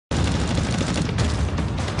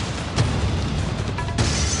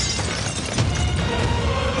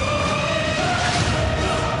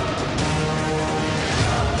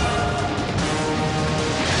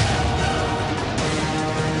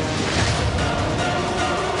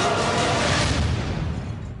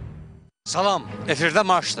Salam, efirdə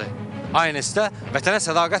marşdır. ANS-də vətənə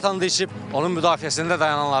sədaqət andı içib, onun müdafiəsində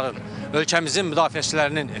dayananların, ölkəmizin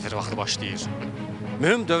müdafiəçilərinin efir vaxtı başlayır.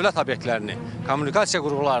 Mühüm dövlət obyektlərini, kommunikasiya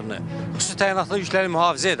qurğularını, xüsusi təyinatlı yükləri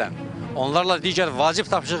mühafizə edən, onlarla digər vacib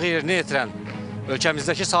tapşırığı yerinə yetirən,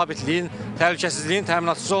 ölkəmizdəki sabitliyin, təhlükəsizliyin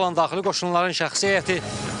təminatçısı olan daxili qoşunların şəxsi heyəti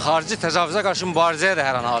xarici təcavüzə qarşı mübarizəyə də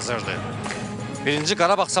hər an hazırdır. 1-ci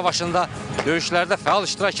Qarabağ Savaşında döyüşlərdə fəal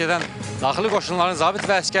iştirak edən daxili qoşunların zabit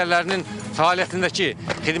və əskərlərinin fəaliyyətindəki,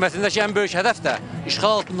 xidmətindəki ən böyük hədəf də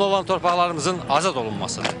işğal altında olan torpaqlarımızın azad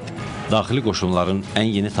olunmasıdır. Daxili qoşunların ən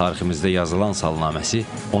yeni tariximizdə yazılan salnaməsi,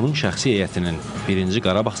 onun şəxsi heyətinin 1-ci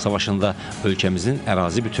Qarabağ Savaşında ölkəmizin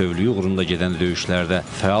ərazi bütövlüyü uğrunda gedən döyüşlərdə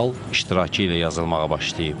fəal iştirakı ilə yazılmağa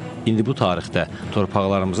başlayıb. İndi bu tarixdə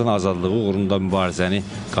torpaqlarımızın azadlığı uğrunda mübarizəni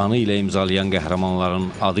qanı ilə imzalayan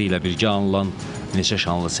qəhrəmanların adı ilə birgə anılan neçə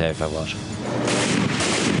şanlı səhifə var.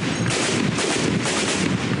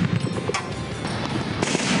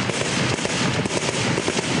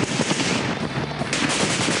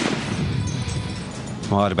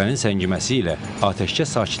 Müharibənin səngiməsi ilə atəşkəs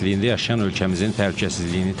sakitliyində yaşayan ölkəmizin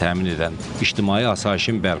təhlükəsizliyini təmin edən, ictimai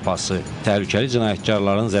asayişin bərpası, təhlükəli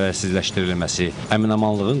cinayətkarların zərərsizləşdirilməsi,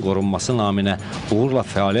 əminamanlığın qorunması naminə uğurla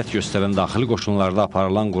fəaliyyət göstərən daxili qoşunlarda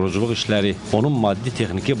aparılan quruculuq işləri, onun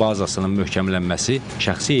maddi-texniki bazasının möhkəmlənməsi,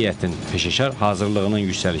 şəxsi heyətin peşəkar hazırlığının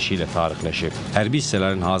yüksəlişi ilə tarixləşib. Hərbi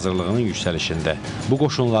hissələrin hazırlığının yüksəlişində bu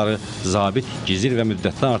qoşunları zabit, gizir və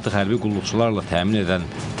müddətdən artıq hərbi qulluqçularla təmin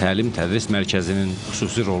edən təlim-tədris mərkəzinin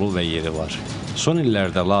xüsusi rolu və yeri var. Son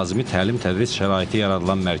illərdə lazımi təlim-tədris şəraiti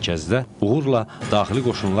yaradılan mərkəzdə uğurla daxili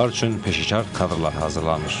qoşunlar üçün peşəkar kadrlar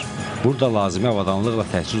hazırlanır. Burada lazımi avadanlıqla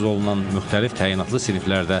təchiz olunan müxtəlif təyinatlı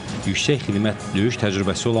siniflərdə yüksək xidmət, döyüş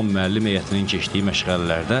təcrübəsi olan müəllim heyətinin keçdiyi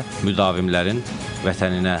məşğələlərdə müdavimlərin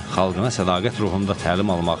vətəninə, xalqına sədaqət ruhunda təlim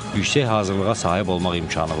almaq, yüksək hazırlığa sahib olmaq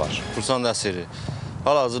imkanı var. Kursan Azeri,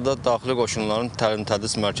 hal-hazırda daxili qoşunların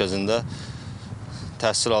təlim-tədris mərkəzində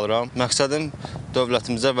təhsil alıram. Məqsədim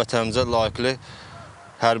dövlətimizə, vətənimizə layiqli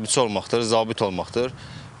hərbiçi olmaqdır, zabit olmaqdır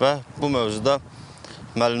və bu mövzuda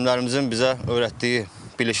müəllimlərimizin bizə öyrətdiyi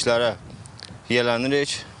biliklərə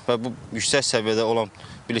yiyələnirik və bu yüksək səviyyədə olan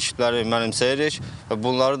bilikləri mənimsəyirik və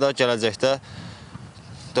bunları da gələcəkdə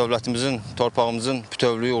dövlətimizin, torpağımızın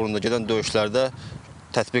bütövlüyü uğrunda gedən döyüşlərdə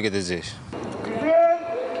tətbiq edəcəyik.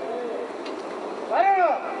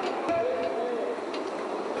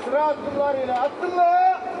 Sıra addımlarıyla addımla!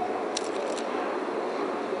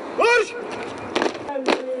 Marş!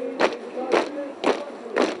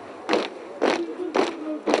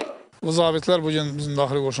 Bu zabitlər bugün bizim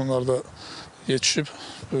daxili qoşunlarda yetişib,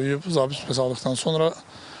 böyüyüb, zabit rütbəsi aldıqdan sonra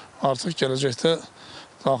artıq gələcəkdə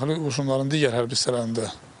daxili qoşunların digər hərbi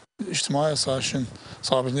hissələrində ictimai asayişin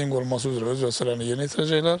sabitliyin qorunması üzrə öz vəzifələrini yerinə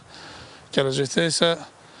yetirəcəklər. Gələcəkdə isə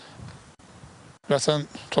vətən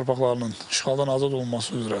torpaqlarının işğaldan azad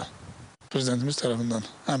olunması üzrə prezidentimiz tərəfindən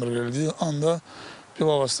əmr verildiyi anda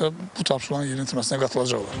bilavasitə bu tapşırılan yerin itirməsinə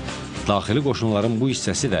qatılacaqlar. Daxili qoşunların bu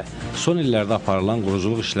hissəsi də son illərdə aparılan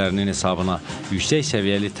quruculuq işlərinin hesabına yüksək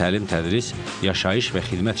səviyyəli təlim-tədris, yaşayış və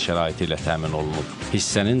xidmət şəraiti ilə təmin olunub.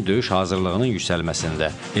 Hissənin döyüş hazırlığının yüksəlməsində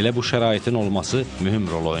elə bu şəraitin olması mühüm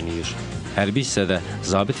rol oynayır. Hərbi hissədə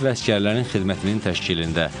zabit və əskərlərin xidmətinin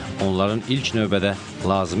təşkilində onların ilk növbədə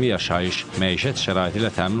lazımi yaşayış, məişət şəraiti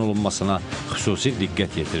ilə təmin olunmasına xüsusi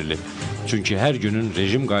diqqət yetirilib. Çünki hər günün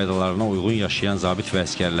rejim qaydalarına uyğun yaşayan zabit və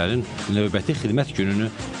əskərlərin növbəti xidmət gününü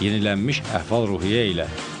yenilənmiş əhval-ruhiyyə ilə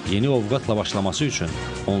yeni ovqatla başlaması üçün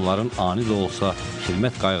onların ani də olsa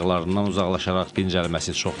xidmət qayğılarından uzaqlaşaraq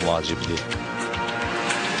dincəlməsi çox vacibdir.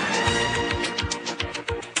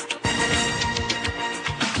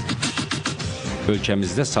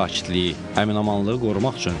 Ölkəmizdə sakitliyi, əminamanlığı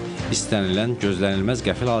qorumaq üçün istənilən, gözlənilməz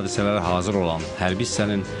qəfil hadisələrə hazır olan hərbi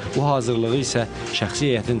hissənin bu hazırlığı isə şəxsi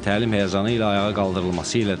heyətin təlim həyəcanı ilə ayağa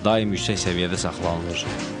qaldırılması ilə daim yüksək səviyyədə saxlanılır.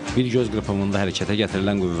 Bir göz qırpımında hərəkətə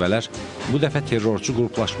gətirilən qüvvələr bu dəfə terrorçu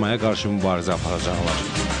qruplaşmaya qarşı mübarizə aparacaqlar.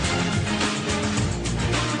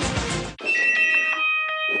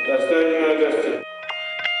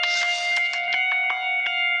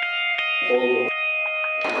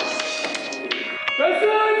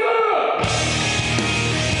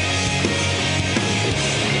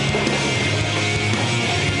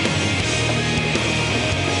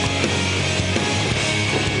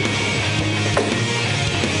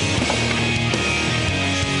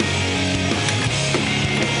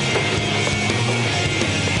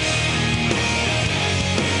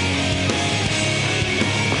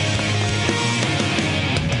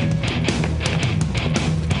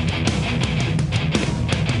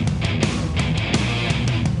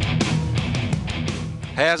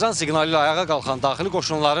 həyəcan siqnalı ilə ayağa qalxan daxili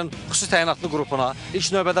qoşunların xüsusi təyinatlı qrupuna ilk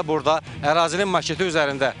növbədə burada ərazinin maketi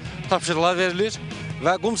üzərində tapşırıqlar verilir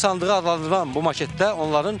və qum sandığı adlandırılan bu maketdə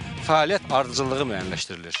onların fəaliyyət ardıcıllığı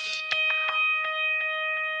müəyyənləşdirilir.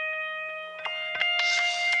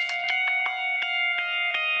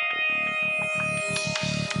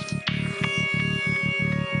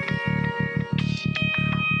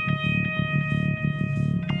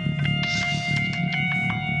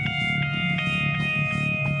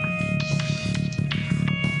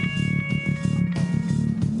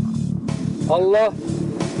 Allah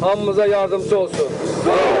hamımıza yardımcı olsun.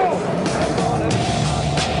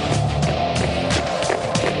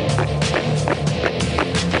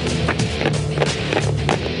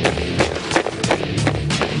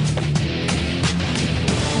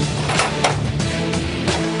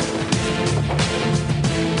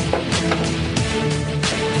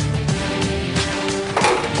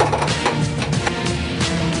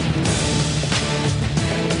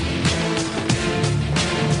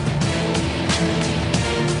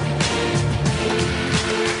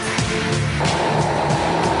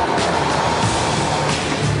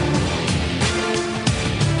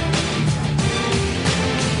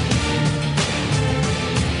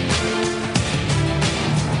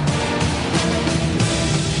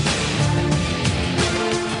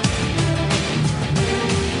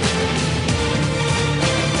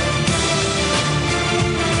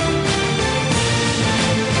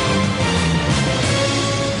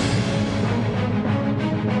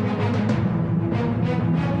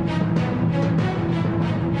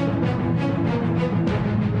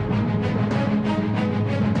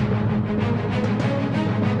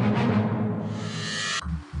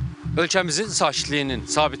 Ölkəmizin sakitliyinin,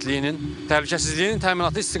 sabitliyinin, təhlükəsizliyinin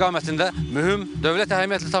təminatı istiqamətində mühüm dövlət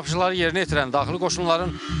əhəmiyyətli tapşırıqları yerinə yetirən daxili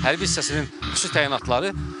qoşunların hərbi hissəsinin xüsusi təyinatları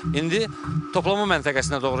indi toplama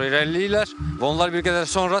məntəqəsinə doğru irəliləyirlər və onlar bir qədər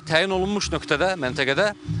sonra təyin olunmuş nöqtədə,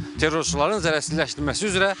 məntəqədə terrorçuların zərərsizləşdirilməsi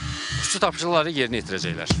üzrə xüsusi tapşırıqları yerinə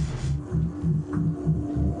yetirəcəklər.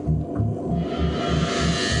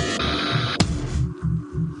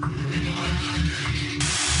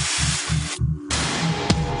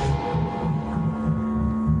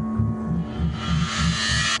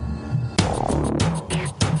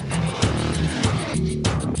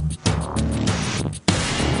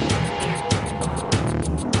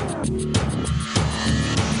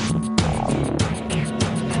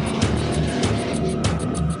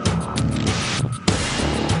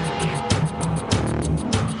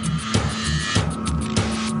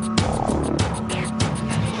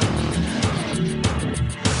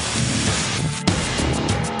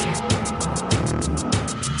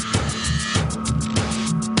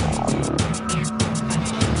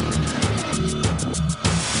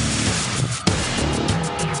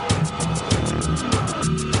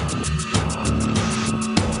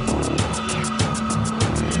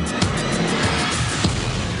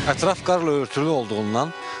 Ətraf qarla örtülü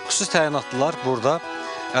olduğundan xüsusi təyinatlılar burada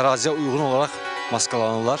əraziyə uyğun olaraq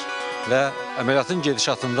maskalanırlar və əməliyyatın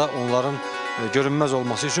gedişatında onların görünməz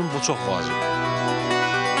olması üçün bu çox vacibdir.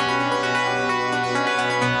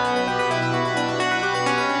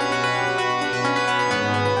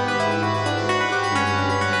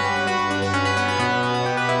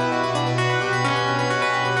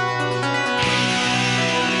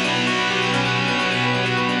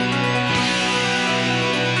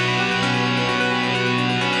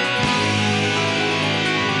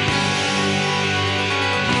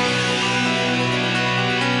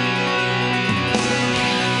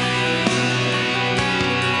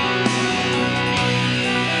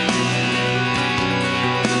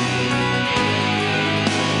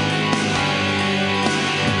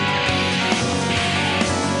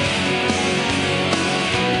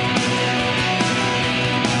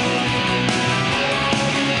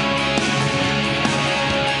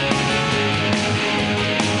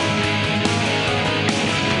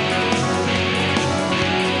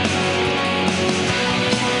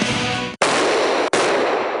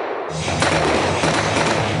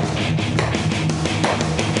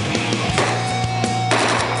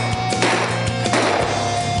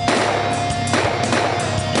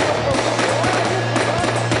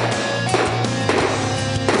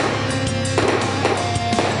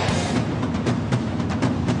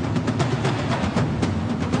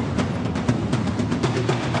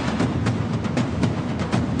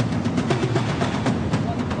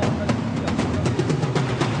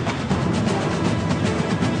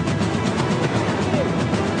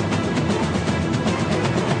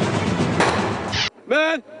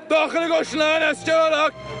 Ben daxili qoşunların əskər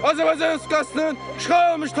olaraq Azərbaycan Respublikasının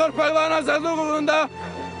işğal olmuş torpaqların azadlığı uğrunda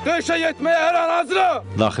döyüşə getməyə hər an hazırıq.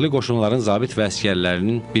 Daxili qoşunların zabit və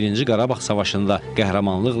əsgərlərinin 1-ci Qarabağ savaşında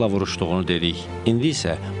qəhrəmanlıqla vuruşduğunu dedik. İndi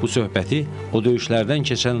isə bu söhbəti o döyüşlərdən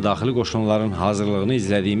keçən daxili qoşunların hazırlığını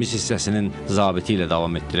izlədiyimiz hissəsinin zabiti ilə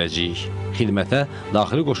davam etdirəcəyik. Xidmətə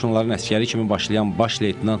daxili qoşunların əsgəri kimi başlayan baş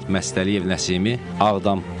leytenant Məstəliyev Nəsimi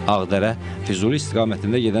Ağdam, Ağdərə, Füzuli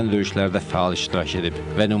istiqamətində gedən döyüşlərdə fəal iştirak edib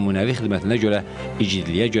və nümunəvi xidmətinə görə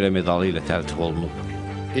igidliyə görə medalı ilə təltif olunub.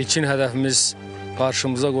 İlkin hədəfimiz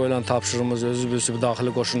qarşımıza qoyulan tapşırığımız özü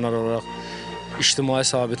daxili qoşunlar olaraq ictimai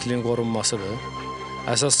sabitliyin qorunmasıdır.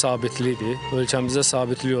 Əsas sabitlikdir. Ölkəmizdə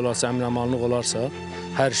sabitlik olarsa, əmin-amanlıq olarsa,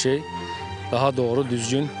 hər şey daha doğru,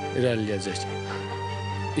 düzgün irəliləyəcək.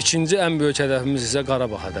 İkinci ən böyük hədəfimiz isə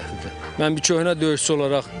Qarabağ hədəfidir. Mən bir köhnə döyüşçü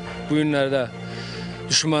olaraq bu günlərdə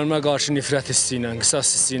düşmənimə qarşı nifrət hissi ilə,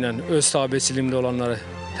 qisas hissi ilə öz tabiçiliyimdə olanları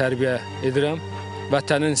tərbiyə edirəm.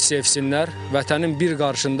 Vətənin sevsinlər, vətənin bir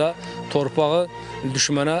qarşında torpağı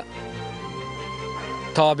düşmənə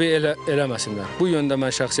tabi eləməsinlər. Bu yöndə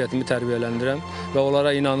mən şəxsiyyətimi tərbiyələndirəm və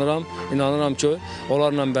onlara inanıram ki,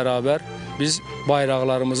 onlarla bərabər biz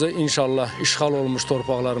bayraqlarımızı inşallah işğal olmuş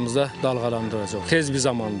torpaqlarımızda dalğalandıracaq tez bir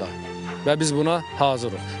zamanda və biz buna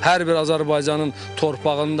hazırıq. Hər bir Azərbaycanın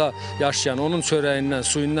torpağında yaşayan, onun çörəyindən,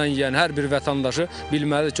 suyundan yeyən hər bir vətəndaşı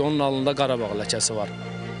bilməlidir ki, onun alnında Qarabağ ləkəsi var.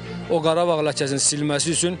 O Qarabağ ləkəsinin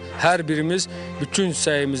silməsi üçün hər birimiz bütün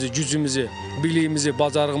səyimizi, gücümüzü, biliyimizi,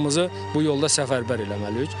 bacarığımızı bu yolda səfərbər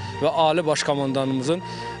eləməliyik və Ali Baş Komandanımızın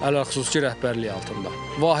ələlxüsusi rəhbərliyi altında,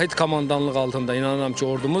 vahid komandanlıq altında inanıram ki,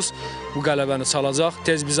 ordumuz bu qələbəni çalacaq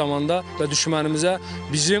tez bir zamanda və düşmənimizə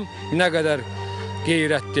bizim nə qədər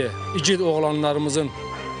qeyrətli, igid oğlanlarımızın,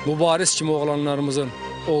 mübariz kimi oğlanlarımızın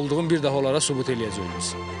olduğunu bir daha onlara sübut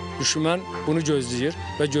eləyəcəyimiz. Düşmən bunu gözləyir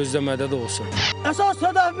və gözləmədə də olsun. Əsas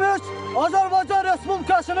hədəfimiz Azərbaycan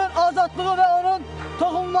Respublikasının azadlığı və onun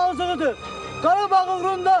toxunulmazlığıdır. Qarabağ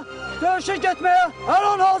uğrunda döyüşə getməyə hər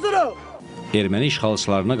an hazırıq. Erməni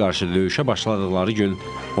işğalçılarına qarşı döyüşə başladıqları gün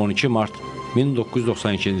 12 mart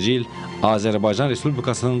 1992-ci il Azərbaycan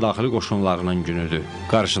Respublikasının daxili qoşunlarının günüdür.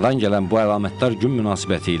 Qarşıdan gələn bu əlamətdar gün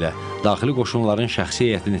münasibəti ilə daxili qoşunların şəxsi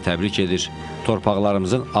heyətini təbrik edir,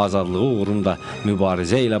 torpaqlarımızın azadlığı uğrunda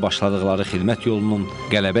mübarizə ilə başladıqları xidmət yolunun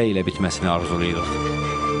qələbə ilə bitməsini arzulayırıq.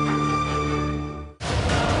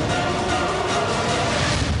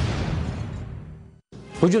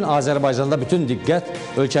 Bugün Azərbaycanda bütün diqqət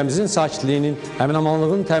ölkəmizin sakitliyinin,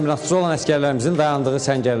 əmin-amanlığın təminatçısı olan əsgərlərimizin dayandığı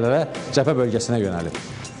səngərlərə, cəbhə bölgəsinə yönəlib.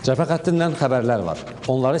 Cəbhə xəttindən xəbərlər var.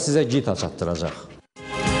 Onları sizə Gita çatdıracaq.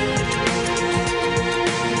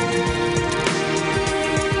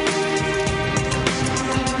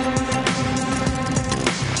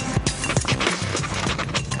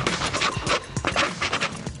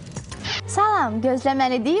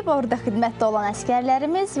 Gözləməni deyib orada xidmətdə olan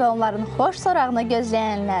əsgərlərimiz və onların xoş sorağını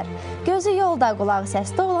gözləyənlər, gözü yolda, qulağı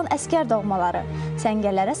səsdə olan əsgər doğmaları,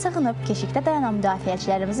 səngərlərə sığınıb keşikdə dayanan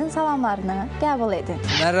müdafiəçilərimizin salamlarını qəbul edin.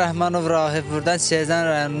 Mən Rəhmanov Rahib, buradan Seyzan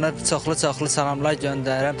rayonuna çoxlu salamlar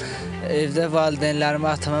göndərirəm. Evdə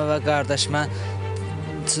valideynlərimə, atama və qardaşıma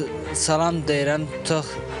salam deyirəm.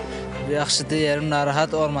 Çox yaxşıdır, yerim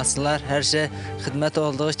narahat olmasınlar. Hər şey xidmət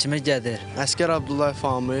olduğu kimi gedir. Əskər Abdullayev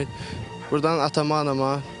Famil. Buradan atama, anama,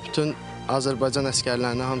 bütün Azərbaycan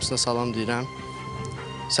əskərlərinə hamısına salam deyirəm.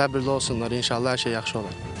 Səbirli olsunlar, inşallah hər şey yaxşı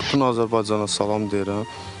olar. Bütün Azərbaycana salam deyirəm,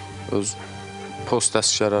 öz post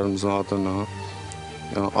əskərlərimizin adına.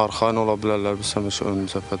 Yəni, arxayın ola bilərlər, biz həmişə ön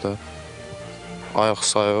cəbhədə ayaq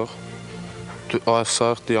sayıq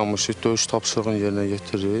dayanmışıq, döyüş tapşırığını yerinə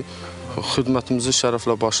yetiririk. Xidmətimizi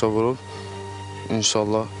şərəflə başa vurub,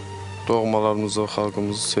 inşallah doğmalarımızı,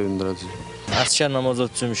 xalqımızı sevindirəcəyik. Əskər namazı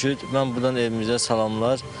ötürmüşük. Mən buradan evimizə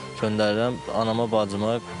salamlar göndərirəm. Anama,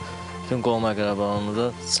 bacıma, bütün qolma əqrəbalarımıza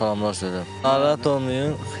salamlar söyləyirəm. Narahat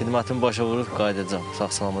olmayın, xidmətimi başa vurub qayıdacam.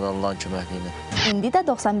 Sağ-salamat Allahın köməkliyi. İndi də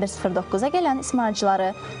 9109-a gələn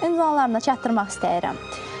ismarcıları ünvanlarına çatdırmaq istəyirəm.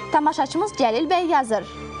 Tamaşaçımız Cəlil bəy yazır.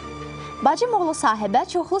 Bacım oğlu sahibə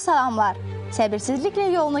çoxlu salamlar.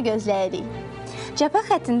 Səbirsizliklə yolunu gözləyirik. Cəbhə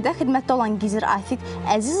xəttində xidmətdə olan Gizir Afiq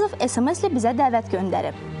Əzizov SMS-lə bizə dəvət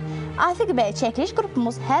göndərib. Afiq bəy, çəkiliş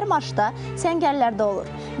qrupumuz hər marşda səngərlərdə olur.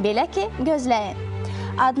 Belə ki, gözləyin.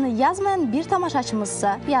 Adını yazmayan bir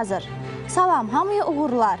tamaşaçımızsa yazır. Salam, hamıya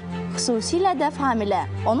uğurlar. Xüsusilə də Familə.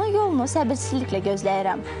 Onun yolunu səbirsizliklə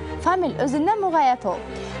gözləyirəm. Famil, özündən müğayyət ol.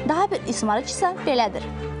 Daha bir ismarıç isə belədir.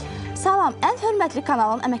 Salam, ən hörmətli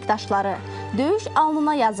kanalın əməkdaşları, döyüş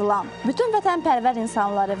alnına yazılan bütün vətənpərvər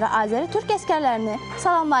insanları və Azeri Türk əskərlərini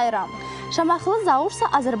salamlayıram. Şamaxılı Zaursa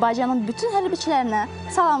Azərbaycanın bütün hərbiçilərinə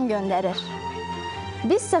salam göndərir.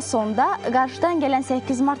 Biz isə sonda qarşıdan gələn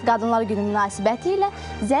 8 mart Qadınlar Günü münasibəti ilə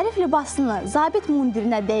zərif libasını zabit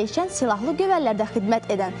mundirinə dəyişən silahlı qüvvələrdə xidmət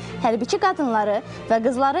edən hərbiçi qadınları və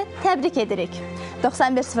qızları təbrik edirik.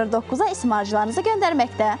 9109-a ismarcılarınızı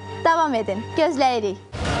göndərməkdə davam edin. Gözləyirik.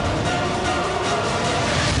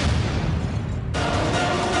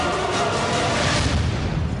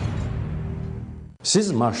 Siz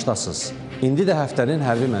marşdasınız. İndi də həftənin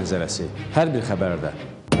hərbi mənzərəsi. Hər bir xəbərdə.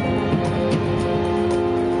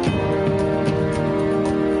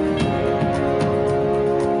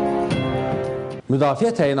 Müdafiə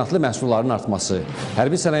təyinatlı məhsulların artması,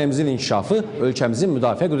 hərbi sənayemizin inkişafı ölkəmizin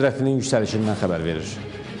müdafiə qüdrətinin yüksəlişindən xəbər verir.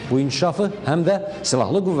 Bu inkişafı həm də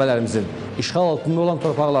silahlı qüvvələrimizin, işğal altında olan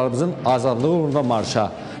torpaqlarımızın azadlığı uğrunda marşa,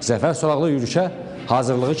 zəfər soraqlı yürüşə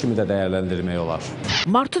hazırlığı kimi də dəyərləndirmək olar.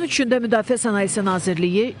 Martın 3-də Müdafiə Sənayesi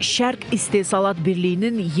Nazirliyi Şərq İstehsalat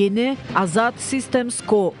Birliyinin yeni Azad Systems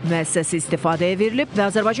Co. müəssisəsi istifadəyə verilib və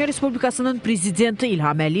Azərbaycan Respublikasının Prezidenti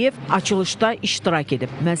İlham Əliyev açılışda iştirak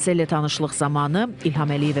edib. Müəssisə ilə tanışlıq zamanı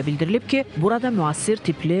İlham Əliyevə bildirilib ki, burada müasir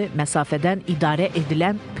tipli məsafədən idarə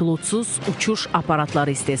edilən pilotsuz uçuş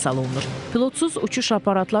aparatları istehsal olunur. Pilotsuz uçuş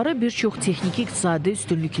aparatları bir çox texniki iqtisadi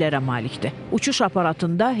üstünlüklərə malikdir. Uçuş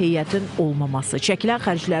aparatında heyətin olmaması, çəkilən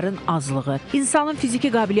xərclərin azlığı, insanın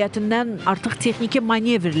fiziki qabiliyyətindən artıq texniki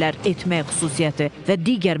manevrlər etmək xüsusiyyəti və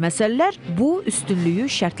digər məsələlər bu üstünlüyü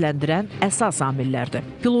şərtləndirən əsas amillərdir.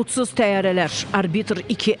 Pilotsuz təyyarələr Arbiter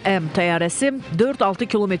 2M təyyarəsi 4-6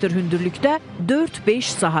 km hündürlükdə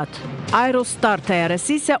 4-5 saat, Aerostar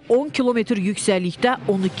təyyarəsi isə 10 km yüksəklikdə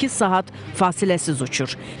 12 saat fasiləsiz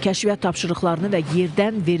uçur. Kəşfiyyat tapşırıqlarını və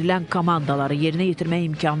yerdən verilən komandaları yerinə yetirmək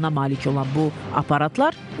imkanına malik olan bu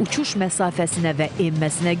aparatlar uçuş məsafəsinə və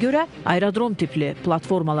enməsinə görə aerodrom tipli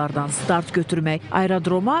platformalardan start götürmək,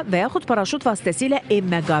 aerodroma və yaxud paraşüt vasitəsilə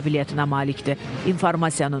enmə qabiliyyətinə malikdir.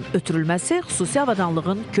 İnformasiyanın ötürülməsi xüsusi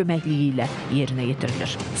avadanlığın köməkliyi ilə yerinə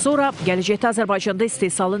yetirilir. Sonra gələcəkdə Azərbaycanda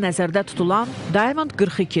istehsalı nəzərdə tutulan Diamond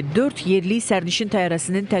 42 4 yerli sərnişin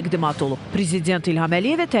təyyarəsinin təqdimatı olub. Prezident İlham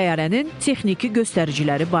Əliyev və təyyarənin texniki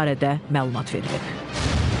göstəriciləri barədə məlumat verilib.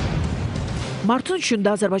 Martın 3-də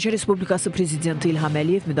Azərbaycan Respublikası Prezidenti İlham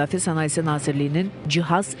Əliyev Müdafiə Sənayesi Nazirliyinin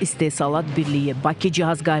Cihaz İstehsalat Birliyi Bakı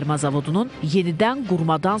Cihaz Qayırma Zavodunun yenidən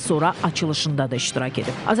qurmadan sonra açılışında da iştirak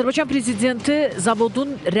edib. Azərbaycan Prezidenti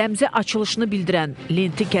zavodun rəmzi açılışını bildirən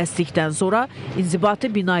lenti kəsdikdən sonra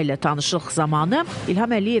inzibati bina ilə tanışlıq zamanı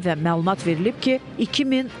İlham Əliyevə məlumat verilib ki,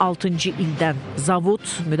 2006-cı ildən zavod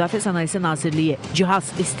Müdafiə Sənayesi Nazirliyi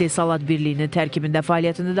Cihaz İstehsalat Birliyinin tərkibində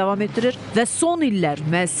fəaliyyətini davam etdirir və son illər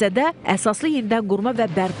müəssisədə əsaslı yenidən qurma və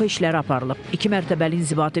bərpa işləri aparılıb. 2 mərtəbəli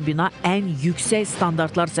inzibati bina ən yüksək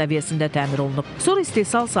standartlar səviyyəsində təmir olunub. Sonra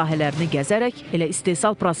istehsal sahələrini gəzərək elə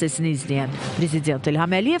istehsal prosesini izləyən Prezident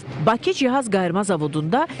İlham Əliyev Bakı Cihaz Qayırma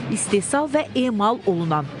Zavodunda istehsal və emal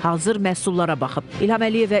olunan hazır məhsullara baxıb. İlham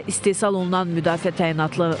Əliyevə istehsal olunan müdafiə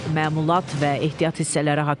təyinatlı məmulat və ehtiyat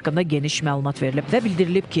hissələri haqqında geniş məlumat verilib və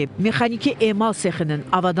bildirilib ki, mexaniki emal sexinin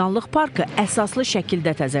avadanlıq parkı əsaslı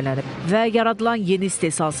şəkildə təzələnib və yaradılan yeni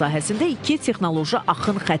istehsal sahəsində 2 texnoloji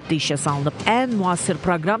axın xətti işə salınıb. Ən müasir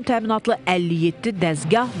proqram təminatlı 57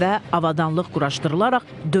 dəzgah və avadanlıq quraşdırılaraq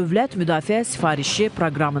Dövlət Müdafiə Sifarişi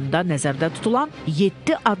proqramında nəzərdə tutulan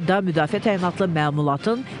 7 adda müdafiə təyinatlı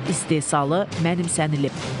məmulatın istehsalı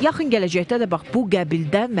mənimsənilib. Yaxın gələcəkdə də bax bu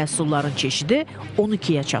qəbildən məhsulların çeşidi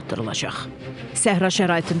 12-yə çatdırılacaq. Səhra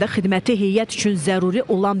şəraitində xidməti heyət üçün zəruri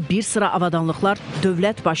olan bir sıra avadanlıqlar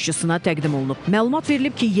dövlət başçısına təqdim olunub. Məlumat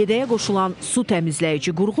verilib ki, yedəyə qoşulan su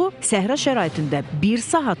təmizləyici qurğu səhra şəraitində 1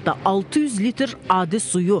 saatda 600 litr adi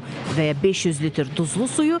suyu və ya 500 litr duzlu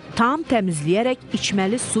suyu tam təmizləyərək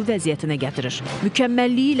içməli su vəziyyətinə gətirir.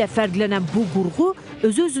 Mükəmməlliyi ilə fərqlənən bu qurğu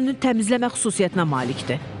özü-özünü təmizləmə xüsusiyyətinə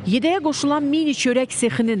malikdir. Yedəyə qoşulan mini çörək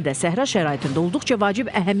sexinin də səhra şəraitində olduqca vacib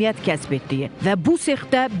əhəmiyyət kəsb etdiyi və bu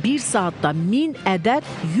sexdə 1 saatda 1000 ədəd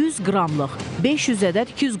 100 qramlıq, 500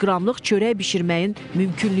 ədəd 200 qramlıq çörək bişirməyin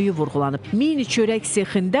mümkünlüyü vurğulanıb. Mini çörək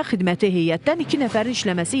sexində xidməti heyətdən 2 nəfərin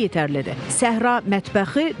işləməsi yetərlidir. Səhra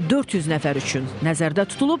mətbəxi 400 nəfər üçün nəzərdə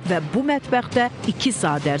tutulub və bu mətbəxdə 2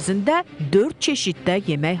 saat ərzində 4 çeşiddə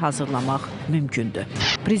yemək hazırlamaq mümkündür.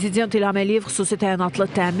 Prezident İlham Əliyev xüsusi təyinatlı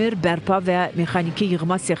təmir, bərpa və mexaniki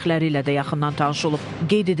yığma sexləri ilə də yaxından tanış olub.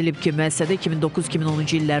 Qeyd edilib ki, müəssisədə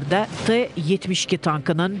 2009-2010-cu illərdə T-72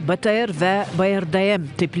 tankının BTR və BRDM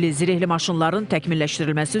tipli zirehli maşınların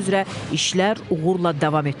təkmilləşdirilməsi üzrə işlər uğurla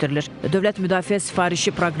davam etdirilir. Dövlət Müdafiə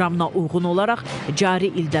Sifarişi proqramına uyğun olaraq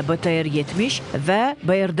cari ildə BTR-70 və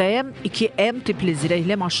BRDM-2M tipli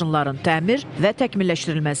zirehli maşınların təmir və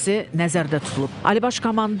təkmilləşdirilməsi nəzərdə tutulub. Ali Baş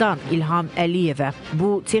Komandan İlham Əliyevə bu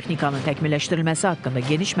texnikanın təkmilləşdirilməsi haqqında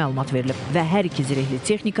geniş məlumat verilib və hər iki zirehli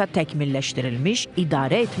texnika təkmilləşdirilmiş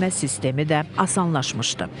idarə etmə sistemi də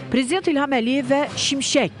asanlaşmışdı. Prezident İlham Əliyev və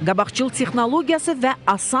Şimşək qabaqcıl texnologiyası və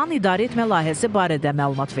asan idarə etmə layihəsi barədə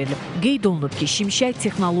məlumat verilib. Qeyd olunub ki, Şimşək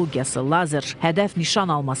texnologiyası, lazer, hədəf nişan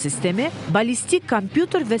alma sistemi, ballistik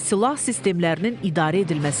kompüter və silah sistemlərinin idarə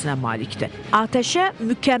edilməsinə malikdir. Atəşə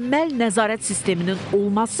mükəmməl nəzarət sisteminin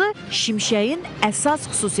olması Şimşəyin əsas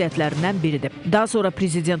xüsusiyyətlərindən biridir. Daha sonra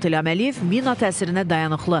Prezident İlham Əliyev mina təsirinə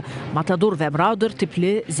dayanıqlı Matador və Mrauder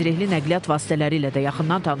tipli zirehli nəqliyyat vasitələri ilə də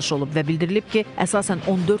yaxından tanış olub və bildirilib ki, əsasən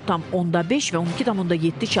 14,5 və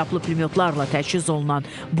 12,7 çaplı pulemyotlarla təchiz olunan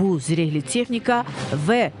bu zirehli texnika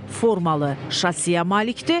və formalı şasiyə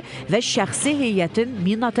malikdir və şəxsi heyətin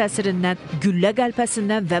mina təsirindən, güllə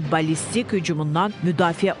qəlpəsindən və ballistik hücumundan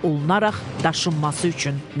müdafiə olunaraq daşınması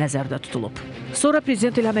üçün nəzərdə tutulub. Sonra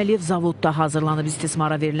Prezident İlham Əliyev zavodda hazırlanıb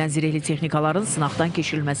istismara verilən zirehli texnikaların sınaqdan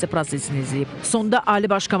keçirilməsi prosesini izləyib. Sonda Ali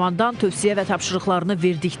Başkomandan tövsiyə və tapşırıqlarını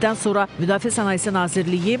verdikdən sonra Müdafiə Sənayesi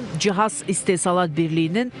Nazirliyi Cihaz İstehsalat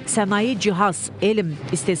Birliyinin Sənaye Cihaz Elm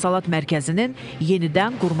İstehsalat Mərkəzinin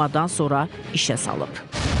yenidən qurmadan sonra işə salıb.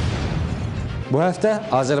 Bu həftə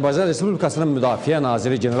Azərbaycan Respublikasının Müdafiə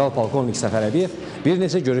Naziri General-Polkovnik Səfərəliyev bir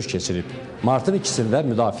neçə görüş keçirib. Martın 2-sində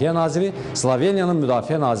Müdafiə Naziri Sloveniyanın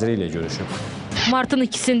Müdafiə Naziri ilə görüşüb. Martın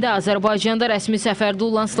 2-sində Azərbaycanda rəsmi səfərdə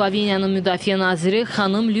olan Sloveniyanın Müdafiə Naziri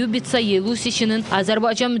xanım Lyubica Yelusicinin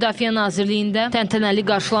Azərbaycan Müdafiə Nazirliyində təntənəli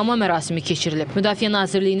qarşılama mərasimi keçirilib. Müdafiə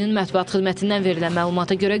Nazirliyinin mətbuat xidmətindən verilən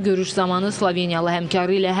məlumata görə görüş zamanı Sloveniyalı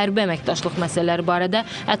həmkarı ilə hərbi əməkdaşlıq məsələləri barədə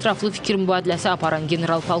ətraflı fikir mübadiləsi aparan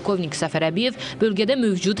General-Polkovnik Səfərəliyev bölgədə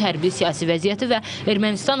mövcud hərbi siyasi vəziyyəti və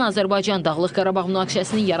Ermənistan-Azərbaycan Dağlıq Qarabağ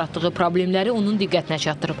münaqişəsinin yaratdığı problemləri onun diqqətinə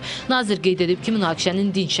çatdırıb. Nazir qeyd edib ki, münaqişənin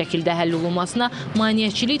dinc şəkildə həll olunmasına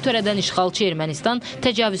maneəçilik törədən işğalçı Ermənistan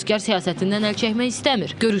təcavüzkar siyasətindən əl çəkmək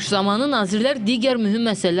istəmir. Görüş zamanı nazirlər digər mühüm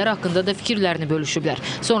məsələlər haqqında da fikirlərini bölüşüblər.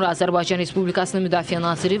 Sonra Azərbaycan Respublikasının Müdafiə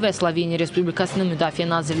Naziri və Sloveniya Respublikasının Müdafiə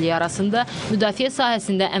Nazirliyi arasında müdafiə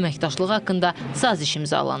sahəsində əməkdaşlıq haqqında saziş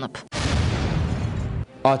imzalanıb.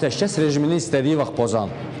 Atəşkəs rejimini istədiyi vaxt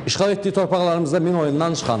pozan, işğal etdiyi torpaqlarımızda min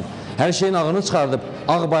oyundan çıxan, hər şeyin ağını çıxardıb,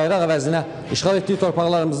 ağ bayraq əvəzinə işğal etdiyi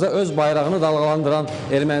torpaqlarımızda öz bayrağını dalğalandıran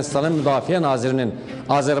Ermənistanın Müdafiə Nazirinin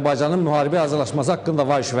Azərbaycanın müharibə hazırlaşması haqqında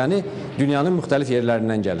var-şüvəni dünyanın müxtəlif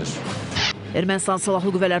yerlərindən gəlir. Ermənistan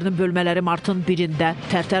Silahlı Qüvvələrinin bölmələri martın 1-də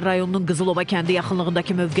Tərtər rayonunun Qızılova kəndi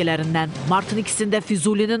yaxınlığındakı mövqələrindən, martın 2-sində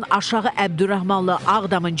Füzulinin Aşağı Əbdürrəhmanlı,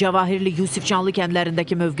 Ağdamın Cəvahirli, Yusifcanlı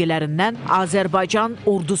kəndlərindəki mövqələrindən Azərbaycan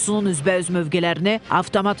ordusunun üzbəüz mövqələrini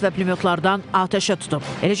avtomat və pulemyotlardan atəşə tutub.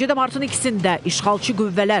 Eləcə də martın 2-sində işğalçı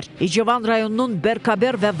qüvvələr İcevan rayonunun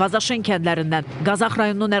Berkaber və Vazaşen kəndlərindən, Qazax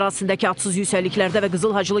rayonunun ərazisindəki atsız yüksəkliklərdə və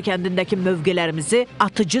Qızılhacılı kəndindəki mövqelərimizi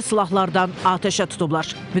atıcı silahlardan atəşə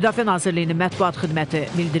tutublar. Müdafiə Nazirliyinin mətbuat xidməti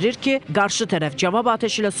bildirir ki, qarşı tərəf cavab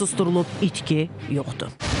ateşi ilə susturulub, itki yoxdur.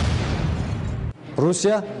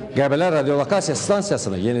 Rusiya Qəbələ radiolokasiya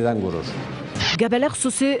stansiyasını yenidən qurur. Qəbələ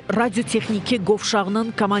xüsusi radiotexniki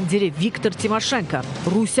qovşağının komandiri Viktor Timoşenko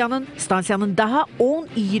Rusiyanın stansiyanın daha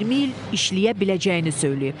 10-20 il işləyə biləcəyini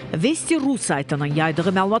söyləyib. Vesti.ru saytının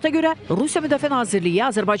yaydığı məlumata görə Rusiya Müdafiə Nazirliyi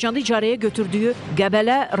Azərbaycanda icarəyə götürdüyü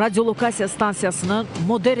Qəbələ radiolokasiya stansiyasını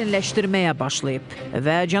modernləşdirməyə başlayıb.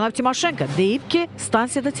 Və cənab Timoşenko deyib ki,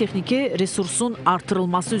 stansiyada texniki resursun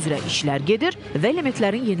artırılması üzrə işlər gedir və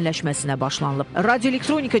elementlərin yeniləşməsinə başlanılıb.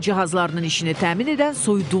 Radioelektronika cihazlarının işini təmin edən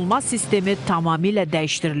soyudulma sistemi tamamilə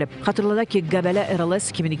dəyişdirilib. Xatırladaq ki, Qəbələ RLS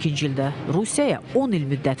 2002-ci ildə Rusiyaya 10 il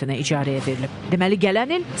müddətinə icarəyə verilib. Deməli,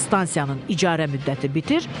 gələn il stansiyanın icarə müddəti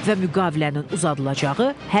bitir və müqavilənin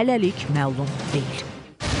uzadılacağı hələlik məlum deyil.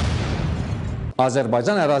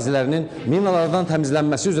 Azərbaycan ərazilərinin minalardan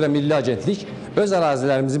təmizlənməsi üzrə Milli Agentlik öz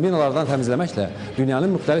ərazilərimizi minalardan təmizləməklə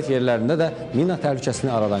dünyanın müxtəlif yerlərində də mina təhlükəsini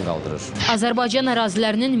aradan qaldırır. Azərbaycan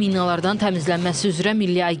ərazilərinin minalardan təmizlənməsi üzrə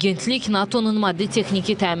Milli Agentlik NATO-nun Maddi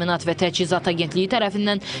Texniki Təminat və Təchizat Agentliyi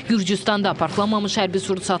tərəfindən Gürcüstanda partlamamış hərbi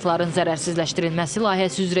sursatların zərərsizləşdirilməsi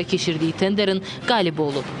layihəsi üzrə keçirdiyi tenderin qalibi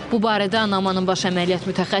olub. Bu barədə Anamanın baş əməliyyat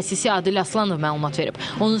mütəxəssisi Adil Aslanov məlumat verib.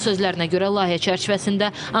 Onun sözlərinə görə layihə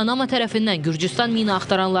çərçivəsində Anama tərəfindən Gürcüstan mina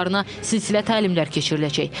axtaranlarına silsilə təlimlər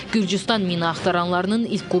keçiriləcək. Gürcüstan mina axtaranlarının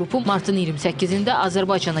ilk qrupu martın 28-də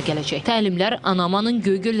Azərbaycana gələcək. Təlimlər Anamanın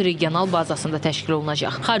Göygöl regional bazasında təşkil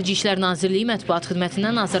olunacaq. Xarici İşlər Nazirliyi Mətbuat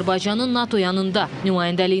Xidmətindən Azərbaycanın NATO yanında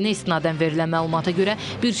nümayəndəliyinə istinadən verilən məlumata görə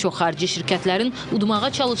bir çox xarici şirkətlərin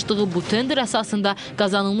udmağa çalışdığı bu tender əsasında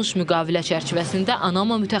qazanılmış müqavilə çərçivəsində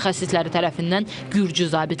Anama mütəxəssisləri tərəfindən Gürcü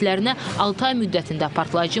zabitlərinə 6 ay müddətində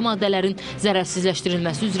partlayıcı maddələrin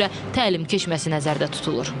zərərsizləşdirilməsi üzrə təlim keçməsi nəzərdə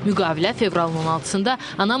tutulur. Müqavilə fevralın 16-sında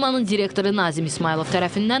Anamanın direktoru Nazim İsmailov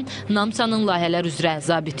tərəfindən NAMSA-nın layihələr üzrə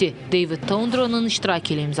zabiti David Tondronun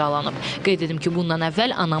iştirakı ilə imzalanıb. Qeyd edim ki, bundan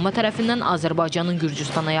əvvəl Anama tərəfindən Azərbaycanın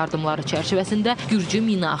Gürcüstana yardımları çərçivəsində Gürcü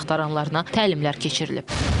mina axtaranlarına təlimlər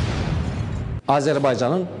keçirilib.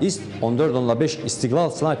 Azərbaycanın İST-14-5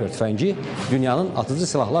 İstiqlal snayper tüfəngi dünyanın atıcı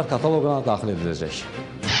silahlar kataloquna daxil ediləcək.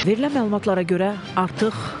 Verilən məlumatlara görə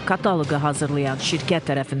artıq kataloqu hazırlayan şirkət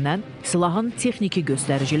tərəfindən silahın texniki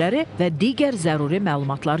göstəriciləri və digər zəruri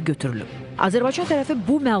məlumatlar götürülüb. Azərbaycan tərəfi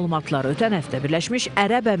bu məlumatları ötən həftə Birləşmiş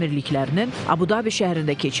Ərəb Əmirliklərinin Abu-Dabi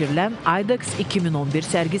şəhərində keçirilən IDEX 2011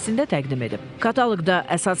 sərgisində təqdim edib. Kataloqda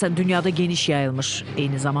əsasən dünyada geniş yayılmış,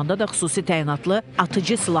 eyni zamanda da xüsusi təyinatlı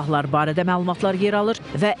atıcı silahlar barədə məlumatlar yer alır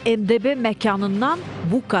və MDB məkanından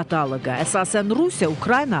bu kataloqa əsasən Rusiya,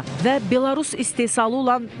 Ukrayna və Belarus istehsalı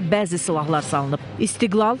olan bəzi silahlar salınıb.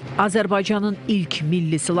 İstiqlal Azərbaycanın ilk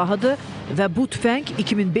milli silahıdır və bu tüfəng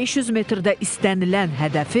 2500 metrdə istənilən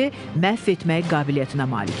hədəfi məhv etmək qabiliyyətinə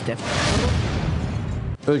malikdir.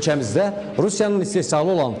 Ölkəmizdə Rusiyanın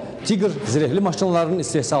istehsalı olan Tigr zirehli maşınlarının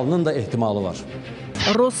istehsalının da ehtimalı var.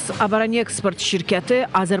 Rosabaronexport şirkəti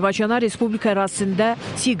Azərbaycana Respublika ərazisində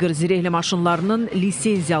Tigr zirehli maşınlarının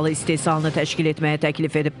lisenziyalı istehsalını təşkil etməyə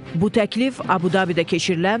təklif edib. Bu təklif Abu-Dabidə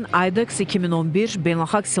keçirilən IDEX 2011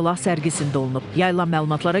 beynəlxalq silah sərgisində olunub. Yayılan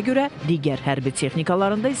məlumatlara görə digər hərbi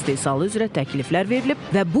texnikalarında istehsalı üzrə təkliflər verilib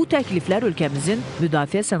və bu təkliflər ölkəmizin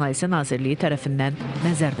Müdafiə Sənayesi Nazirliyi tərəfindən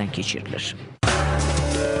nəzərdən keçirilir.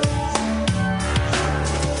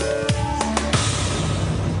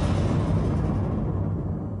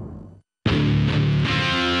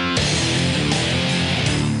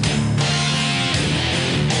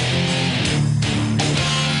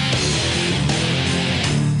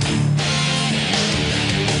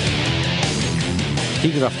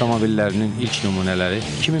 Tigr avtomobillərinin ilk nümunələri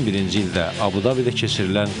 2001-ci ildə Abu-Dabidə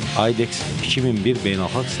keçirilən IDEX 2001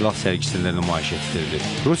 beynəlxalq silah sərgisində nümayiş etdirildi.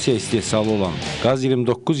 Rusiya istehsalı olan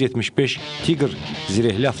Qaz-2975 Tigr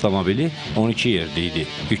zirehli avtomobili 12 yerli idi.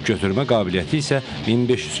 Yük götürmə qabiliyyəti isə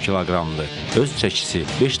 1500 kiloqramdır. Öz çəkisi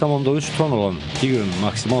 5,3 ton olan Tigrın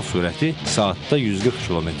maksimal sürəti saatda 140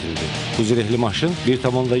 kilometrdir. Bu zirehli maşın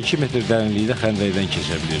 1,2 metr dərinlikdə xəndəkdən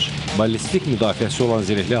keçə bilir. Ballistik müdafiəsi olan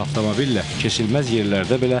zirehli avtomobillə keçilməz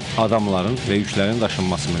yerlərdə belə adamların və yüklərin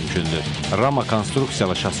daşınması mümkündür. Rama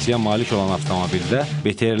konstruksiyalı şassiyə malik olan avtomobildə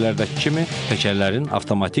BTR-lərdəki kimi təkərlərin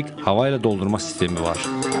avtomatik hava ilə doldurma sistemi var.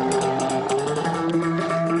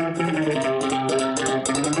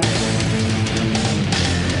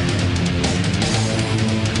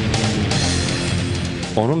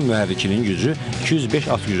 Onun mühərrikinin gücü 205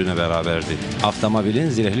 at gücünə bərabərdir. Avtomobilin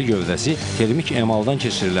zirehli gövdəsi termik emaldan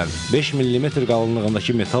keçirilən 5 mm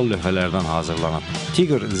qalınlığındakı metal lövhələrdən hazırlanıb.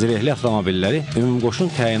 Tigr zirehli avtomobilləri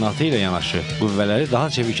ümumqoşun təyinatı ilə yanaşı qüvvələri daha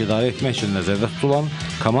çevik idarə etmək üçün nəzərdə tutulan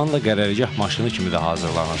Kommando qərargah maşını kimi də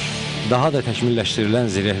hazırlanır. Daha da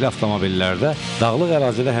təkmilləşdirilən zirehli avtomobillərdə dağlıq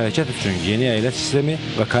ərazidə hərəkət üçün yeni əyləc sistemi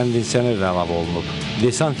və kondisioner də əlavə olunub.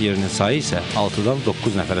 Desant yerinin sayı isə 6-dan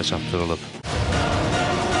 9 nəfərə çatdırılıb.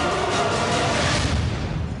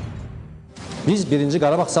 Biz 1-ci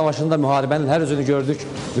Qarabağ Savaşında müharibənin hər üzünü gördük,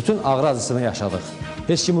 bütün ağrı acısını yaşadıq.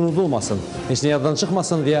 Heç kim unudulmasın, heç nə yaddan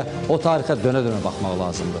çıxmasın deyə o tarixə dönə-dönə baxmaq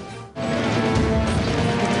lazımdır.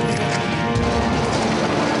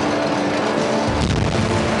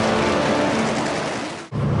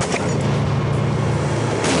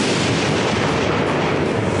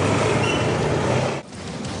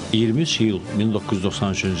 iyul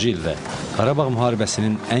 1993-cü ildə Qarabağ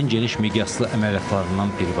müharibəsinin ən geniş miqyaslı əməliyyatlarından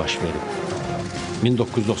biri baş verib.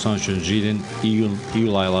 1993-cü ilin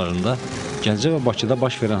iyul aylarında Gəncə və Bakıda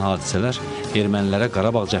baş verən hadisələr ermənilərə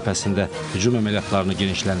Qarabağ cəbhəsində hücum əməliyyatlarını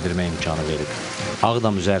genişləndirmə imkanı verib.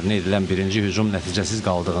 Ağdam üzərinə edilən birinci hücum nəticəsiz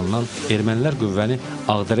qaldığından ermənilər qüvvəni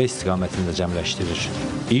Ağdərə istiqamətində cəmləşdirir.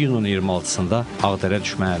 İyunun 26-sında Ağdərə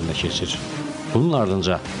düşmən əlinə keçir. Bunun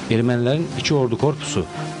ardınca ermənilərin 2 ordu korpusu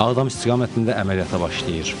Ağdam istiqamətində əməliyyata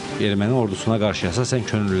başlayır. Erməni ordusuna qarşı əsasən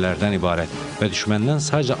könüllülərdən ibarət və düşməndən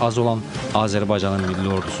sadəcə az olan Azərbaycanın milli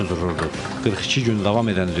ordusu dururdu. 42 gün davam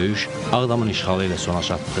edən döyüş Ağdamın işğalı ilə sona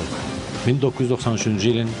çatdı. 1993-cü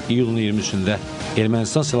ilin iyulun 23-də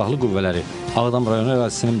Ermənistan silahlı qüvvələri Ağdam rayonu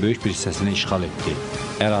ərazisinin böyük bir hissəsini işğal etdi.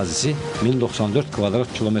 Ərazisi 1094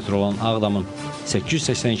 kvadrat kilometr olan Ağdamın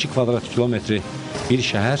 882 kvadrat kilometri bir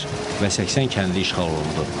şəhər və 80 kəndi işğal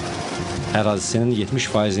olundu. Ərazisinin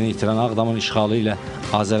 70%-ni itirən Ağdamın işğalı ilə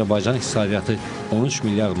Azərbaycan iqtisadiyyatı 13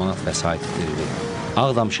 milyard manat vəsait itirdi.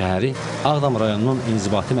 Ağdam şəhəri Ağdam rayonunun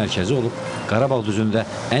inzibati mərkəzi olub, Qarabağ düzündə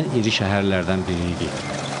ən iri şəhərlərdən biri idi.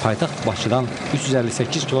 Paytaxt Bakıdan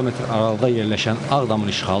 358 kilometr aralıqda yerləşən Ağdamın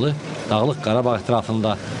işğalı Dağlıq Qarabağ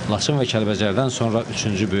ətrafında Laçın və Kəlbəcərdən sonra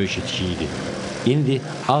 3-cü böyük itki idi. İndi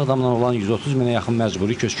Ağdamdan olan 130 minə yaxın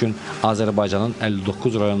məcburi köçkün Azərbaycanın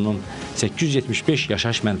 59 rayonunun 875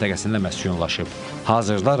 yaşayış məntəqəsində məskunlaşıb.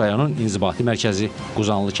 Hazırda rayonun inzibati mərkəzi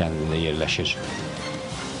Quzanlı kəndində yerləşir.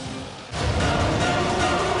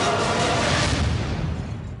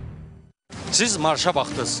 Siz marşa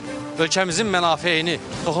baxdınız. Ölkəmizin mənafeyini,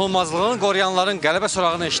 toxunulmazlığını qoruyanların qələbə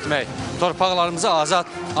sorağını eşitmək, torpaqlarımızı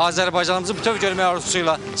azad, Azərbaycanımızı bütöv görmək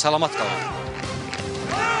arzusuyla salamat qalın.